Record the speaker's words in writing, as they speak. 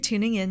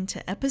Tuning in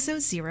to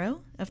episode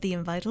 0 of the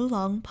Invite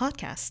Along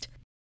podcast.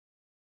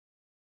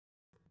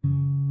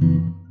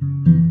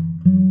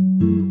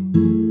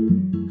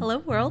 Hello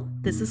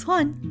world, this is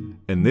Juan.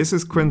 And this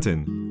is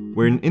Quentin.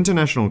 We're an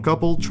international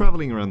couple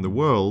traveling around the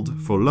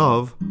world for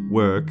love,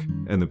 work,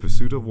 and the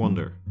pursuit of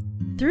wonder.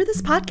 Through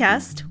this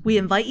podcast, we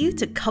invite you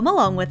to come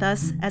along with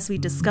us as we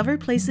discover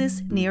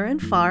places near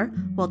and far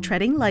while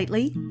treading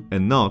lightly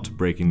and not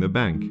breaking the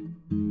bank.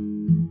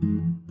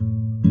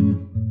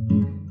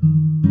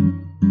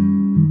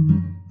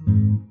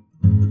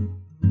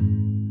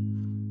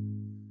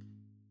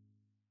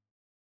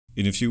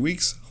 In a few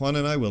weeks, Juan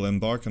and I will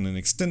embark on an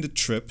extended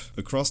trip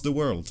across the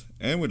world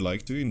and would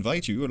like to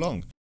invite you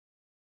along.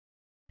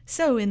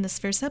 So in this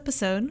first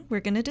episode, we're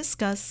going to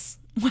discuss,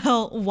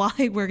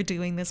 why we're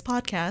doing this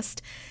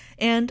podcast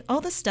and all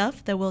the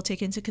stuff that we'll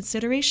take into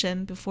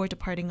consideration before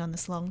departing on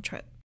this long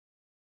trip.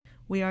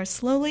 We are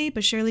slowly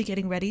but surely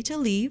getting ready to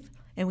leave,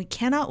 and we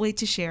cannot wait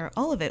to share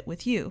all of it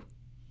with you.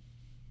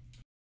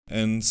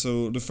 And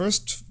so the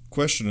first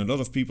question a lot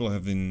of people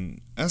have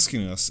been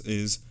asking us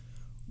is,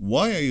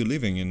 why are you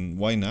leaving and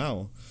why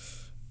now?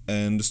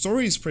 And the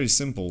story is pretty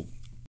simple.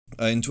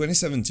 In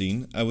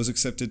 2017, I was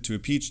accepted to a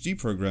PhD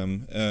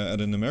program at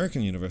an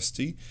American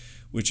university,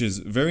 which is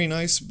very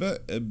nice,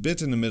 but a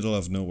bit in the middle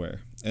of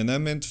nowhere. And that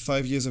meant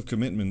 5 years of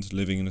commitment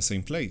living in the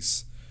same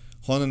place.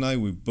 Juan and I,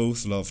 we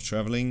both love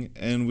traveling,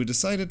 and we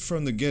decided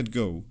from the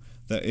get-go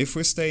that if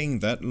we're staying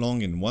that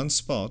long in one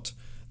spot,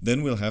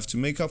 then we'll have to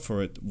make up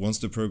for it once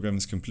the program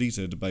is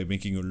completed by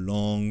making a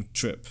long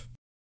trip.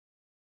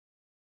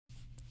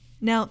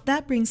 Now,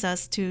 that brings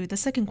us to the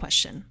second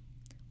question.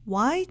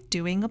 Why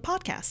doing a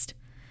podcast?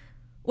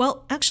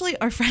 Well, actually,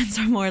 our friends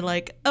are more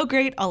like, oh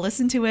great, I'll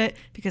listen to it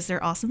because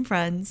they're awesome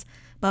friends,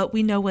 but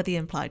we know what the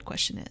implied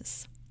question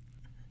is.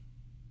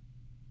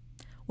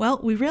 Well,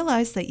 we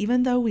realized that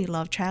even though we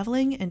love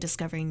traveling and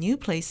discovering new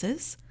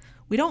places,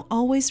 we don't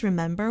always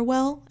remember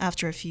well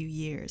after a few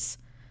years.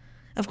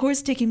 Of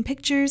course, taking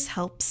pictures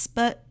helps,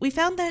 but we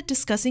found that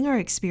discussing our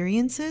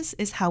experiences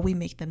is how we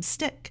make them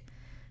stick.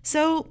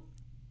 So,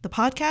 the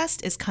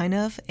podcast is kind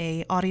of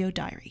an audio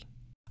diary.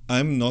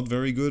 I'm not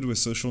very good with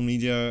social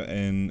media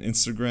and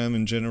Instagram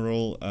in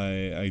general.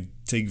 I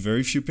take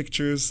very few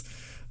pictures,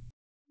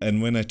 and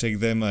when I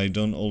take them, I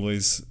don't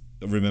always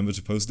remember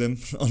to post them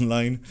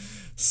online.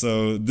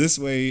 So this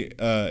way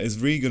is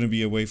really going to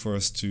be a way for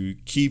us to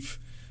keep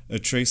a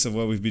trace of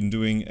what we've been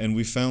doing, and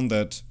we found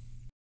that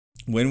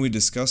when we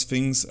discuss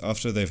things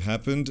after they've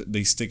happened,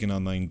 they stick in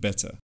our mind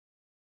better.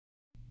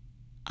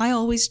 I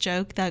always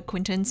joke that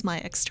Quentin's my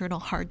external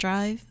hard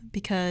drive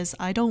because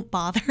I don't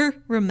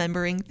bother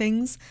remembering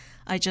things.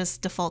 I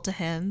just default to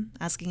him,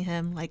 asking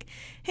him like,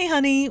 hey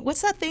honey,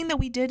 what's that thing that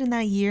we did in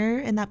that year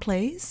in that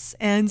place?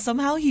 And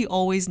somehow he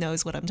always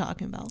knows what I'm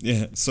talking about.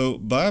 Yeah, so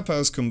by our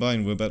powers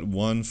combined, we're about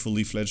one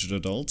fully fledged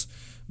adult.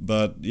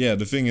 But yeah,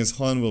 the thing is,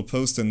 Juan will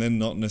post and then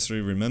not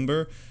necessarily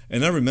remember.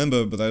 And I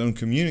remember, but I don't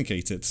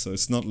communicate it. So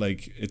it's not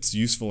like it's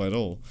useful at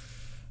all.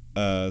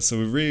 So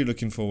we're really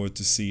looking forward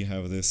to see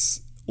how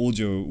this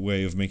audio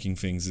way of making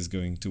things is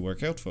going to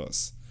work out for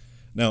us.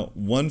 Now,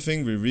 one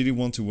thing we really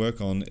want to work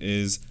on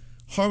is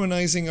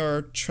harmonizing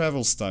our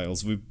travel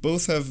styles. We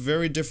both have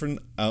very different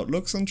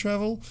outlooks on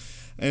travel,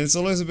 and it's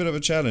always a bit of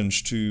a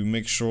challenge to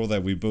make sure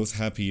that we're both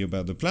happy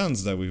about the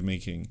plans that we're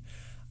making.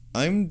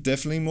 I'm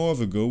definitely more of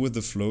a go with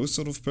the flow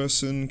sort of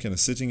person, kind of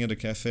sitting at a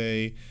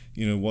cafe,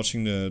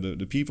 watching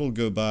the people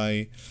go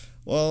by.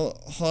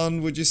 Well,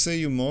 Han, would you say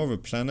you're more of a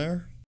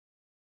planner?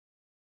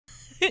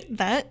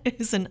 That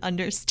is an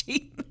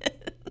understatement.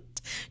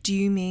 Do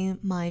you mean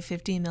my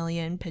 50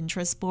 million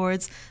Pinterest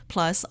boards,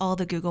 plus all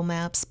the Google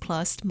Maps,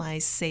 plus my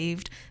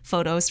saved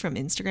photos from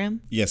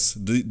Instagram? Yes,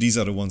 these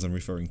are the ones I'm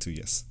referring to,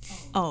 yes.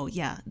 Oh,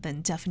 yeah,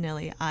 then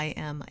definitely I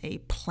am a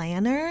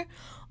planner.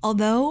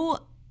 Although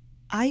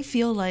I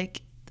feel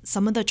like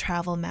some of the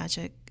travel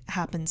magic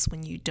happens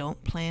when you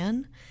don't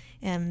plan,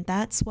 and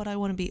that's what I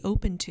want to be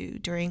open to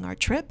during our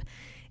trip.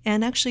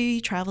 And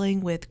actually,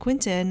 traveling with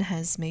Quentin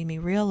has made me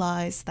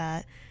realize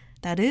that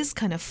is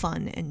kind of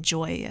fun and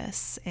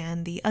joyous,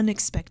 and the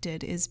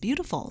unexpected is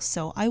beautiful.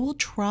 So I will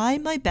try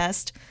my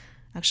best.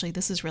 Actually,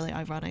 this is really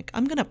ironic.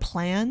 I'm going to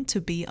plan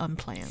to be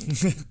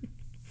unplanned.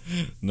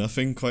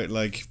 Nothing quite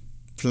like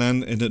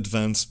plan in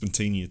advance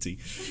spontaneity.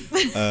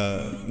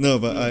 No,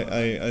 but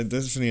I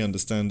definitely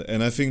understand.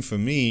 And I think for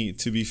me,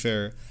 to be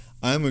fair,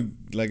 I'm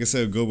like I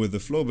said, a go with the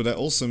flow, but that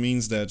also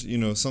means that,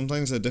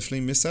 sometimes I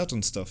definitely miss out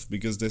on stuff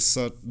because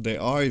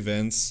there are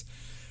events,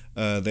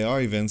 there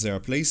are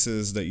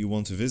places that you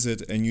want to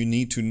visit and you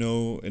need to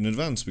know in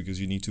advance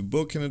because you need to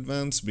book in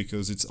advance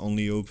because it's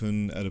only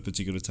open at a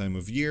particular time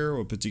of year or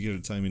a particular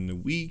time in the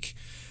week.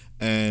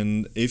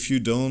 And if you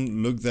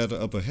don't look that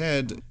up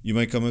ahead, you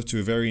might come up to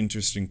a very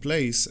interesting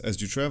place as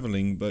you're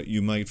traveling, but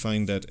you might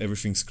find that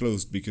everything's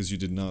closed because you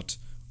did not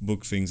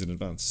book things in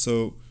advance.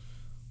 So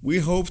we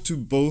hope to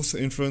both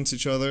influence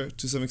each other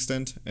to some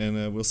extent,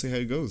 and we'll see how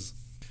it goes.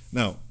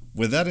 Now,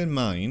 with that in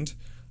mind,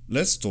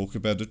 let's talk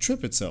about the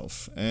trip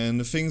itself and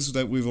the things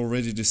that we've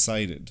already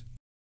decided.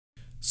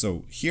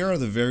 So here are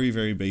the very,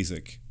 very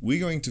basic. We're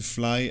going to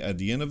fly at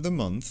the end of the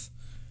month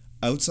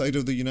outside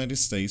of the United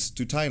States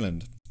to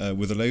Thailand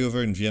with a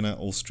layover in Vienna,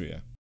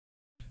 Austria.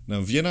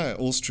 Now, Vienna,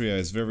 Austria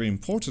is very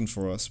important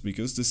for us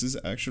because this is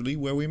actually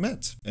where we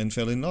met and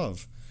fell in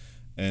love.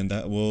 And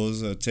that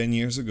was 10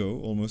 years ago,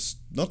 almost,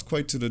 not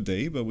quite to the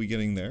day, but we're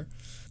getting there.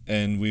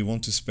 And we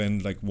want to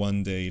spend like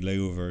 1 day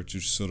layover to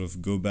sort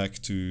of go back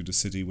to the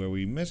city where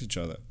we met each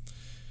other.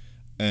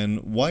 And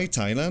why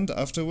Thailand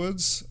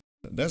afterwards?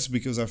 That's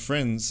because our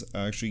friends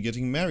are actually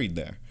getting married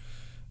there.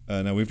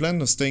 Now, we plan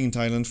on staying in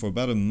Thailand for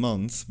about a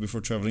month before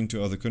traveling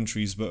to other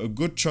countries, but a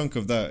good chunk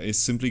of that is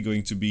simply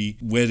going to be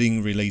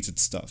wedding-related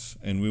stuff,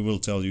 and we will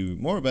tell you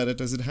more about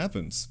it as it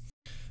happens.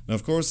 Now,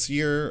 of course,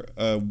 here,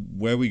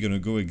 where we're going to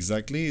go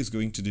exactly is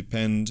going to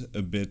depend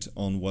a bit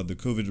on what the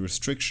COVID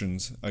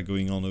restrictions are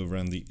going on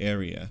around the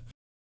area.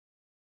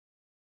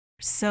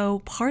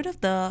 So part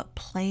of the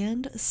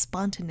planned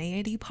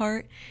spontaneity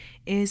part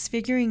is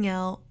figuring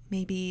out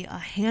maybe a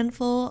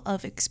handful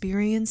of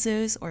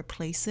experiences or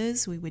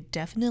places we would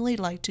definitely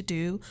like to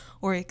do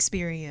or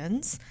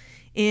experience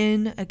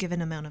in a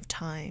given amount of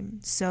time.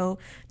 So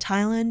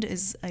Thailand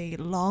is a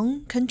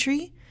long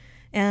country,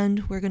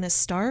 and we're going to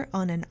start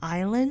on an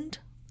island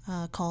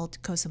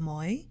called Koh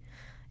Samui.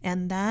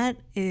 And that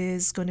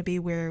is going to be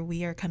where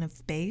we are kind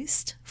of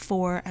based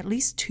for at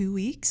least 2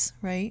 weeks,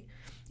 right?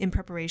 In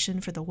preparation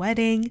for the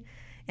wedding.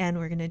 And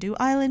we're going to do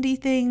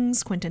islandy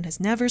things. Quentin has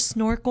never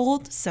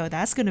snorkeled, so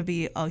that's going to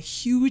be a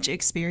huge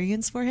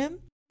experience for him.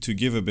 To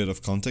give a bit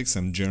of context,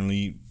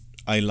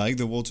 I like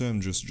the water, I'm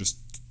just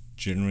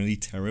generally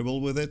terrible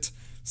with it.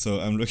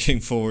 So I'm looking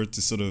forward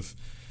to sort of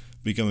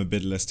become a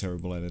bit less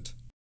terrible at it.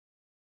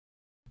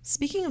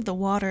 Speaking of the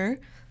water,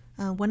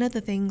 one of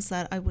the things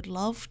that I would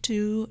love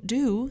to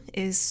do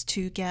is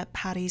to get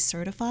PADI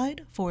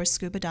certified for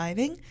scuba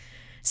diving.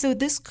 So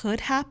this could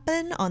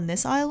happen on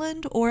this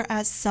island or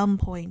at some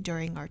point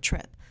during our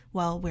trip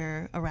while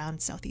we're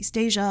around Southeast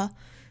Asia.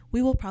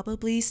 We will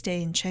probably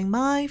stay in Chiang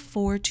Mai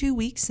for 2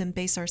 weeks and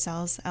base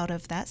ourselves out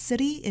of that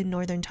city in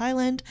northern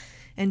Thailand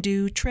and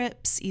do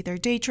trips, either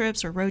day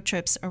trips or road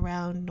trips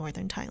around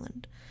northern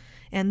Thailand.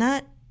 And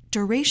that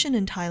duration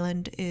in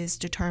Thailand is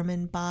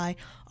determined by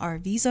our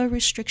visa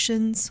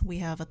restrictions. We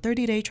have a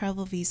 30-day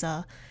travel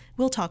visa.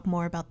 We'll talk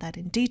more about that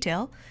in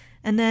detail.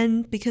 And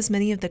then, because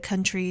many of the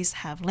countries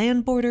have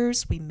land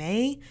borders, we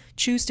may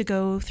choose to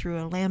go through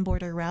a land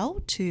border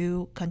route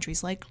to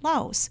countries like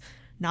Laos.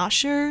 Not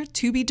sure,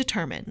 to be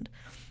determined.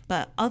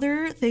 But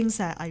other things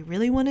that I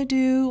really want to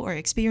do or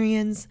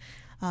experience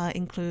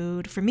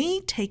include, for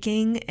me,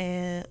 taking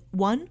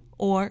one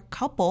or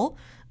couple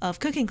of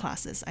cooking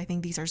classes. I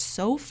think these are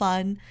so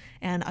fun,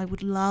 and I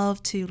would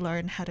love to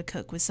learn how to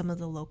cook with some of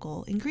the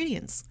local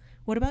ingredients.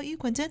 What about you,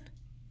 Quentin?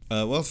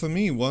 Well, for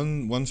me,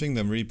 one thing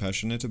that I'm really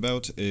passionate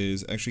about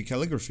is actually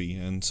calligraphy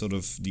and sort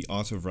of the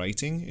art of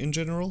writing in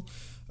general.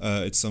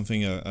 It's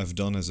something I've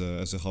done as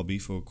a hobby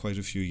for quite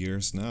a few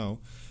years now.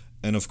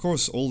 And of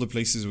course, all the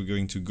places we're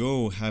going to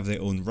go have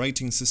their own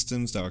writing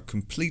systems that are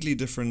completely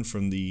different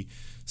from the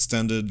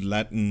standard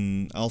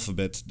Latin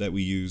alphabet that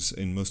we use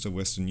in most of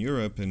Western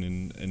Europe and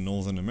in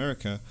Northern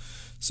America.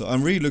 So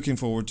I'm really looking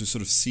forward to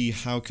sort of see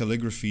how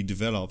calligraphy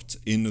developed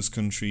in those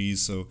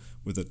countries. So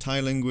with the Thai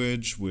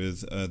language,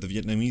 with the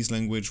Vietnamese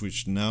language,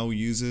 which now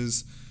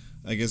uses,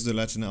 I guess, the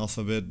Latin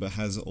alphabet, but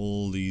has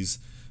all these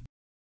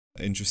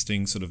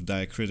interesting sort of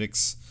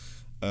diacritics.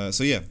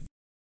 So yeah,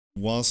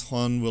 whilst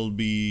Juan will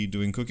be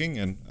doing cooking,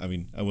 and I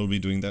mean, I will be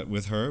doing that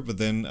with her, but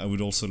then I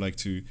would also like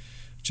to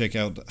check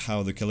out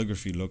how the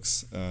calligraphy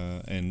looks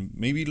and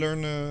maybe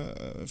learn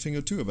a thing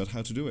or two about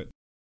how to do it.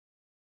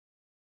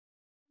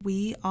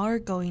 We are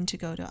going to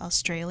go to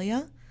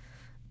Australia.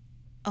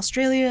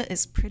 Australia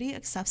is pretty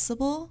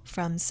accessible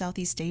from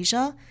Southeast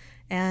Asia,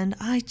 and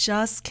I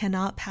just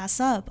cannot pass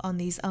up on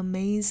these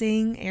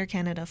amazing Air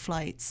Canada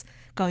flights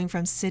going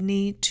from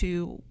Sydney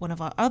to one of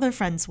our other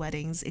friends'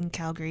 weddings in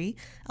Calgary,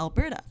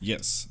 Alberta.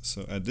 Yes,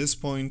 so at this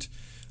point,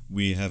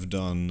 we have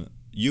done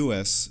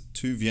US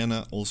to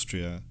Vienna,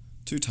 Austria,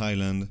 to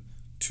Thailand,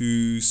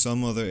 to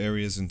some other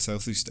areas in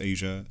Southeast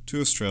Asia,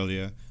 to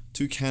Australia,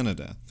 to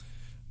Canada.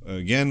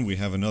 Again, we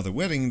have another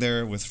wedding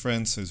there with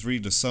friends, so it's really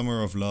the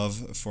summer of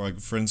love for our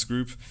friends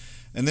group.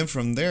 And then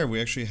from there, we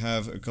actually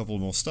have a couple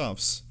more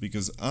stops,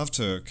 because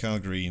after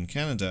Calgary in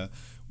Canada,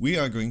 we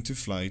are going to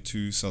fly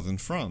to southern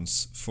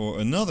France for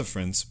another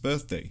friend's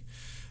birthday.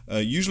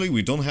 Usually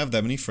we don't have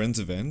that many friends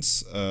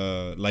events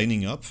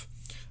lining up.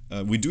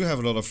 We do have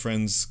a lot of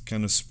friends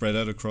kind of spread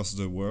out across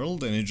the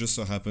world, and it just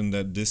so happened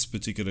that this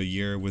particular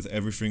year, with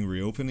everything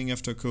reopening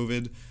after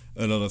COVID,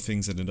 a lot of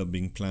things ended up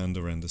being planned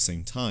around the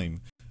same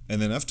time.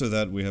 And then after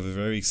that, we have a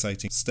very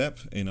exciting step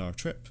in our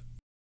trip.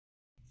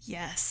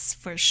 Yes,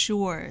 for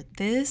sure.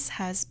 This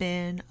has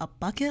been a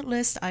bucket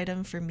list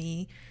item for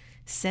me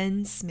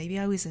since maybe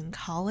I was in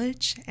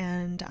college,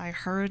 and I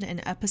heard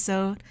an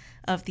episode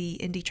of the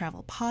Indie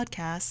Travel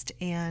podcast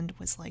and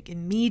was like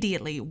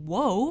immediately,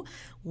 whoa,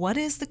 what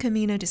is the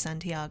Camino de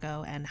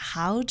Santiago and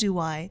how do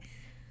I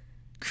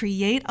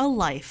create a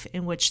life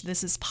in which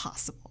this is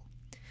possible?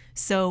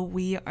 So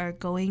we are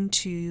going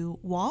to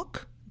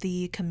walk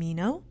the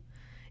Camino,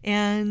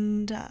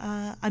 and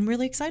I'm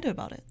really excited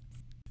about it.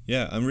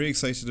 Yeah, I'm really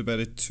excited about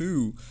it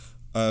too.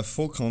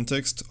 For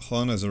context,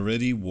 Juan has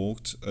already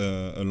walked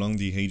along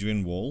the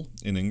Hadrian Wall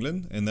in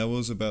England, and that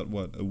was about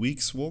what, a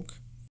week's walk?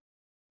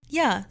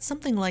 Yeah,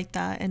 something like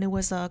that. And it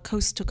was a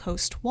coast to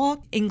coast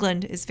walk.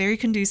 England is very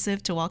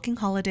conducive to walking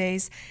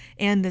holidays,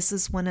 and this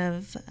is one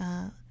of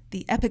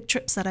the epic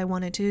trips that I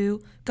wanted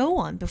to go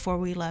on before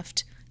we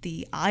left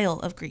the Isle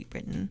of Great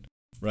Britain.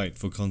 Right,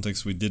 for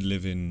context, we did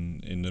live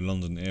in the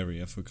London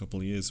area for a couple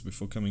of years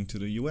before coming to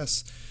the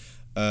US.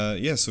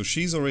 Yeah, so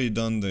she's already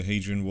done the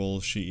Hadrian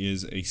Wall. She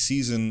is a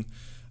seasoned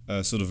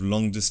sort of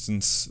long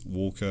distance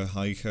walker,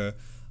 hiker.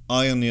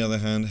 I, on the other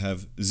hand,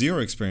 have zero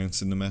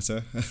experience in the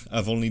matter.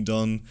 I've only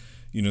done,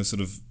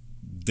 sort of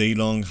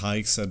day-long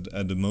hikes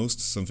at the most,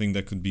 something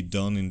that could be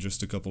done in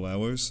just a couple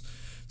hours.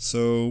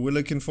 So we're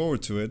looking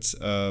forward to it,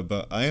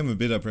 but I am a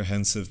bit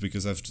apprehensive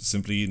because I've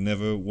simply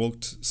never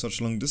walked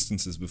such long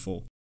distances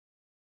before.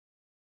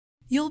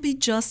 You'll be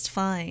just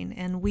fine,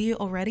 and we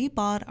already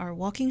bought our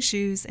walking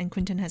shoes, and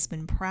Quentin has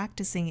been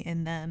practicing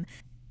in them.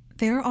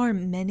 There are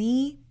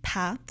many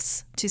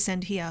paths to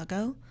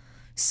Santiago,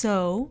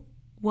 so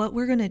what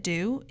we're going to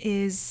do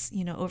is,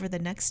 over the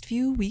next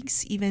few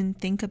weeks, even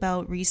think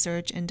about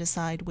research and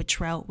decide which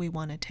route we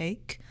want to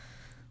take.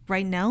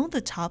 Right now,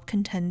 the top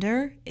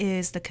contender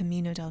is the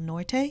Camino del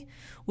Norte,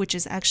 which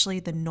is actually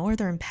the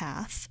northern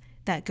path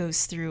that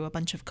goes through a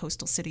bunch of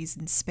coastal cities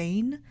in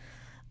Spain.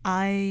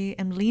 I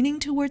am leaning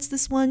towards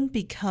this one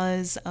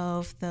because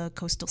of the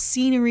coastal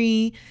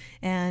scenery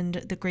and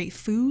the great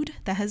food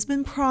that has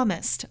been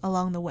promised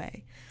along the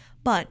way.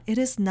 But it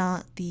is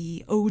not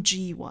the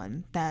OG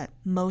one that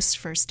most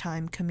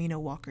first-time Camino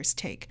walkers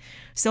take.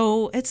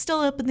 So it's still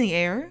up in the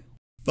air.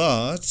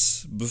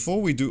 But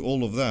before we do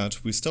all of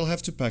that, we still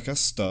have to pack our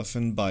stuff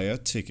and buy our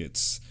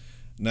tickets.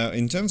 Now,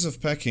 in terms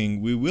of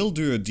packing, we will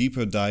do a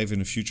deeper dive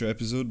in a future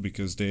episode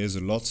because there is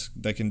a lot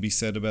that can be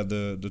said about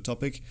the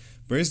topic.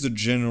 But here's the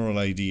general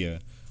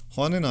idea.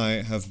 Juan and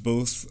I have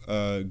both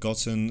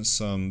gotten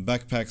some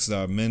backpacks that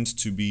are meant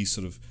to be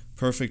sort of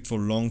perfect for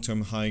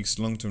long-term hikes,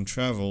 long-term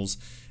travels,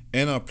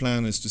 and our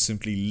plan is to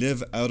simply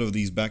live out of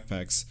these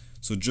backpacks,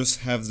 so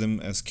just have them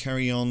as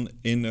carry-on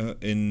in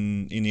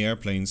the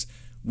airplanes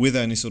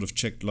without any sort of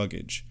checked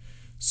luggage.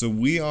 So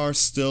we are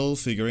still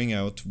figuring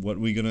out what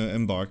we're going to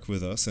embark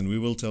with us, and we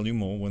will tell you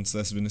more once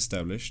that's been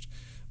established.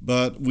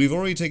 But we've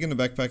already taken the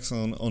backpacks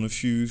on a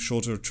few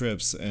shorter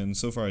trips, and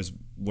so far it's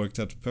worked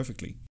out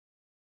perfectly.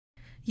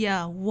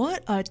 Yeah,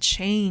 what a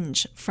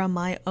change from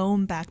my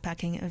own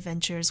backpacking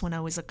adventures when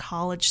I was a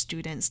college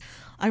student.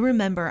 I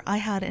remember I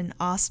had an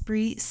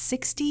Osprey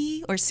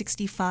 60 or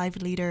 65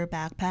 liter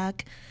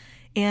backpack,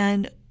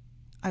 and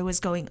I was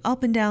going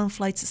up and down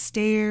flights of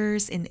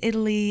stairs in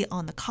Italy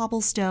on the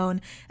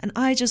cobblestone, and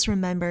I just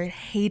remember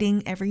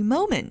hating every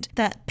moment.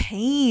 That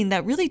pain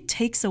that really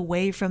takes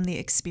away from the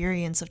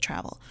experience of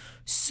travel.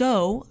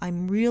 So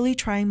I'm really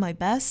trying my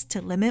best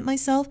to limit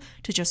myself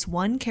to just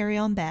one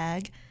carry-on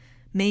bag,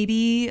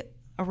 maybe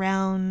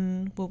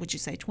around, what would you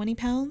say, 20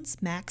 pounds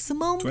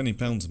maximum? 20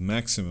 pounds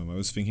maximum. I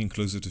was thinking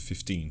closer to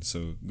 15,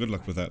 so good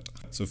luck with that.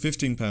 So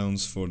 15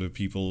 pounds for the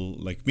people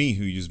like me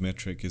who use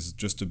metric is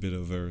just a bit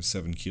over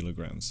 7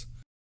 kilograms.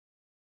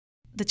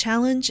 The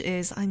challenge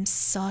is I'm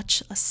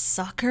such a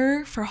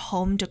sucker for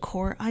home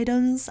decor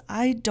items.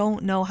 I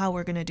don't know how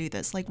we're going to do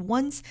this. Like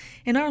once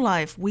in our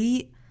life,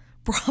 we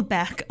brought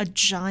back a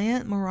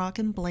giant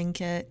Moroccan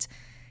blanket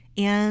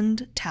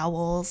and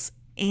towels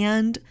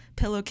and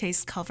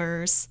pillowcase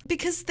covers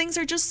because things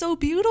are just so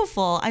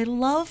beautiful. I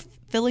love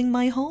filling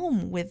my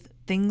home with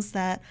things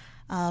that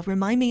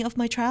remind me of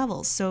my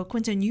travels. So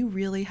Quentin, you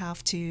really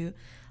have to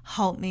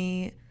help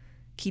me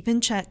keep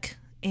in check,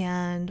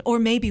 or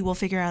maybe we'll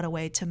figure out a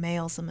way to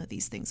mail some of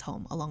these things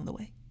home along the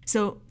way.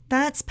 So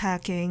that's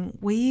packing.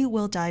 We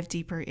will dive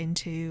deeper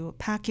into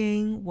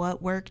packing,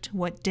 what worked,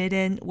 what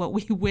didn't, what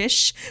we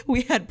wish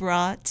we had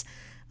brought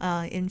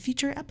in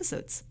future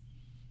episodes.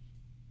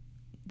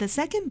 The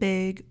second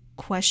big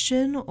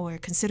question or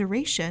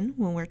consideration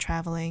when we're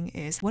traveling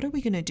is, what are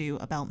we going to do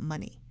about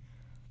money?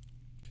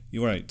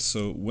 You're right.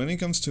 So when it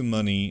comes to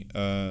money,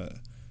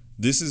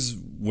 this is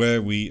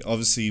where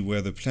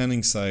where the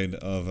planning side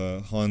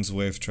of Juan's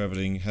way of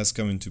traveling has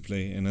come into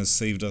play and has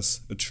saved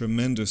us a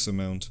tremendous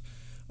amount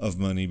of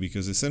money,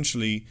 because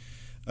essentially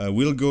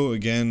we'll go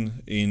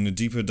again in a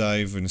deeper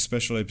dive in a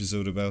special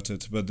episode about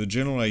it, but the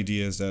general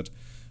idea is that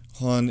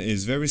Juan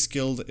is very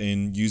skilled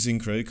in using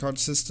credit card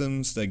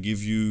systems that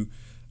give you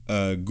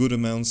good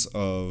amounts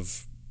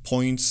of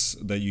points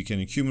that you can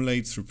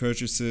accumulate through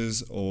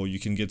purchases, or you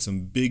can get some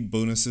big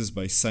bonuses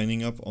by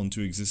signing up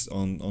onto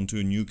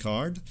a new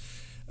card,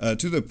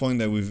 to the point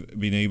that we've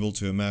been able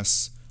to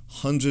amass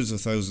hundreds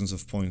of thousands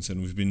of points, and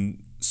we've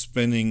been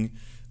spending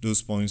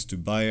those points to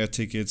buy our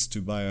tickets,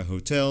 to buy our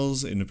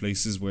hotels in the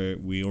places where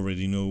we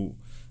already know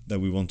that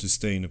we want to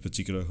stay in a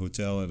particular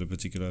hotel at a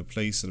particular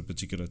place at a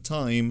particular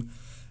time.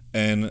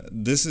 And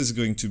this is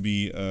going to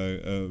be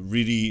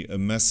really a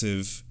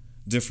massive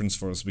difference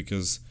for us,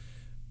 because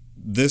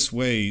this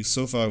way,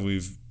 so far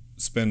we've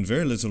spent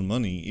very little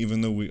money,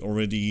 even though we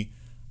already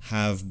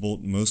have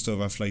bought most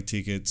of our flight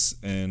tickets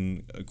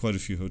and quite a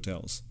few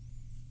hotels.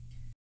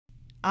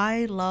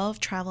 I love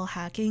travel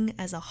hacking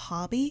as a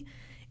hobby,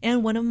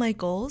 and one of my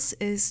goals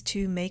is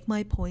to make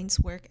my points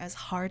work as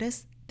hard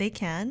as they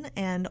can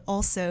and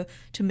also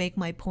to make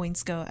my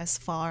points go as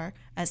far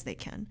as they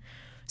can.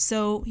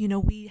 So,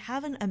 we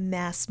haven't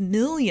amassed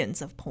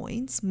millions of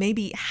points,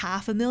 maybe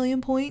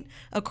 500,000 point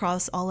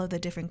across all of the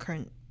different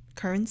current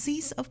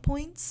currencies of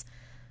points.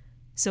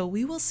 So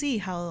we will see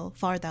how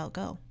far that'll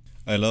go.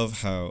 I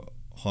love how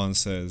Juan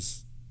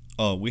says,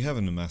 "Oh, we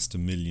haven't amassed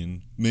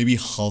 1,000,000, maybe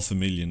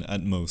 500,000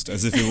 at most,"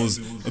 as if it was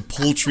a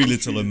paltry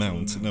little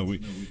amount. No,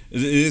 it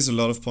is a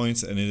lot of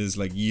points, and it is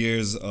like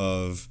years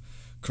of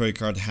credit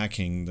card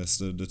hacking. That's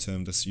the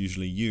term that's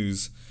usually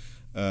used.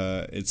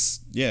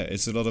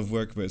 It's a lot of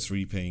work, but it's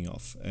really paying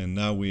off. And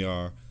now we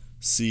are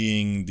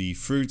seeing the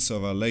fruits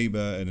of our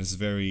labor, and it's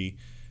very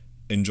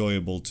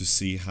enjoyable to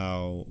see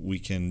how we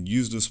can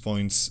use those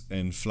points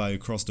and fly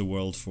across the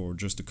world for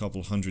just a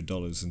couple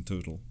 $100 in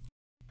total.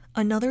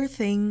 Another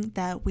thing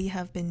that we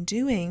have been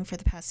doing for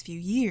the past few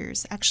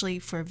years, actually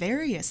for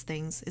various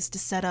things, is to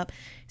set up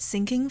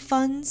sinking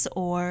funds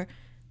or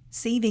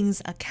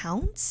savings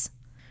accounts.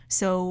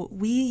 So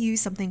we use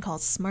something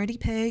called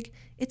SmartyPig.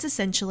 It's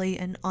essentially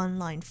an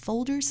online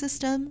folder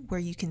system where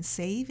you can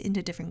save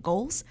into different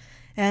goals.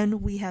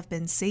 And we have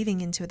been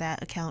saving into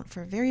that account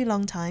for a very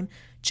long time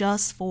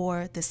just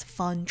for this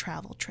fun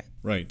travel trip.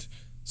 Right.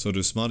 So the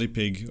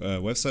SmartyPig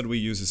website we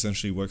use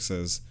essentially works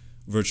as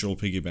virtual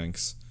piggy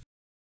banks.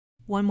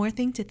 One more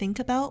thing to think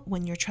about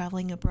when you're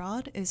traveling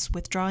abroad is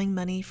withdrawing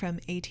money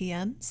from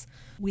ATMs.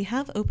 We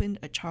have opened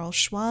a Charles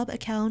Schwab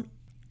account.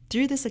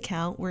 Through this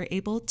account, we're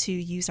able to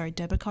use our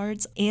debit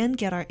cards and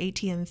get our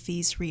ATM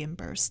fees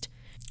reimbursed.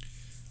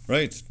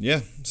 Right,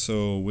 yeah.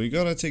 So we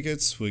got our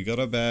tickets, we got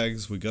our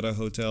bags, we got our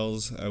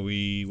hotels.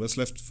 What's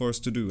left for us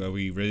to do? Are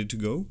we ready to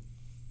go?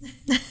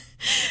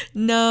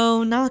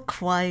 No, not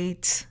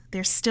quite.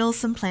 There's still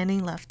some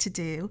planning left to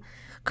do.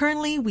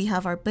 Currently, we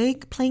have our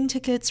big plane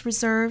tickets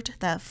reserved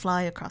that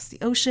fly across the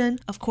ocean.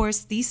 Of course,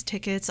 these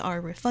tickets are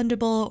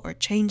refundable or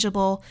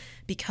changeable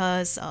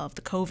because of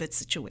the COVID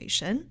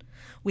situation.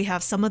 We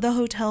have some of the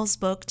hotels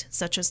booked,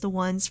 such as the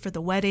ones for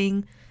the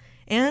wedding,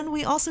 and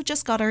we also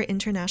just got our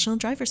international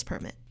driver's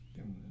permit.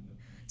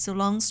 So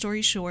long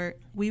story short,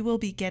 we will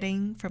be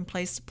getting from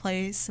place to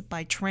place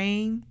by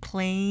train,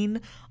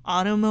 plane,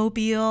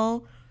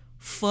 automobile,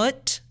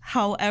 foot,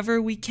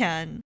 however we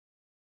can.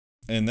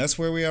 And that's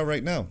where we are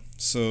right now.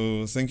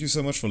 So thank you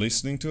so much for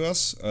listening to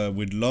us.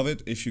 We'd love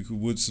it if you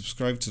would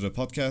subscribe to the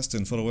podcast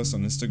and follow us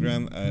on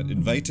Instagram at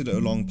Invited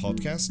Along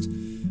Podcast.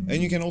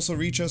 And you can also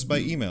reach us by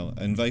email,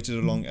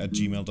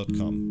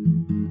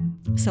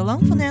 invitedalong@gmail.com. So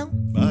long for now.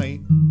 Bye.